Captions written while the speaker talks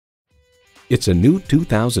It's a new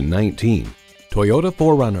 2019 Toyota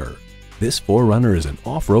 4Runner. This 4Runner is an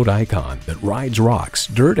off-road icon that rides rocks,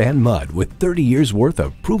 dirt, and mud with 30 years worth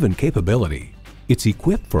of proven capability. It's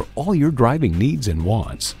equipped for all your driving needs and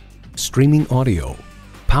wants. Streaming audio,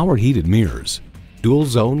 power heated mirrors, dual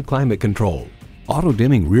zone climate control, auto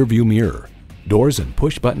dimming rear view mirror, doors and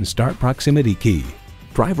push button start proximity key,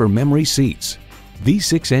 driver memory seats,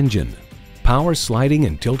 V6 engine, power sliding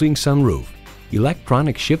and tilting sunroof,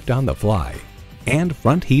 electronic shift on the fly, and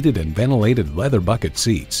front heated and ventilated leather bucket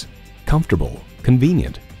seats. Comfortable,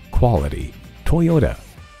 convenient, quality. Toyota.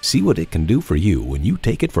 See what it can do for you when you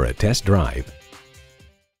take it for a test drive.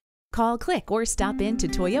 Call, click, or stop in to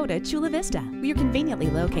Toyota Chula Vista. We are conveniently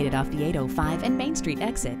located off the 805 and Main Street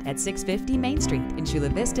exit at 650 Main Street in Chula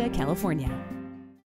Vista, California.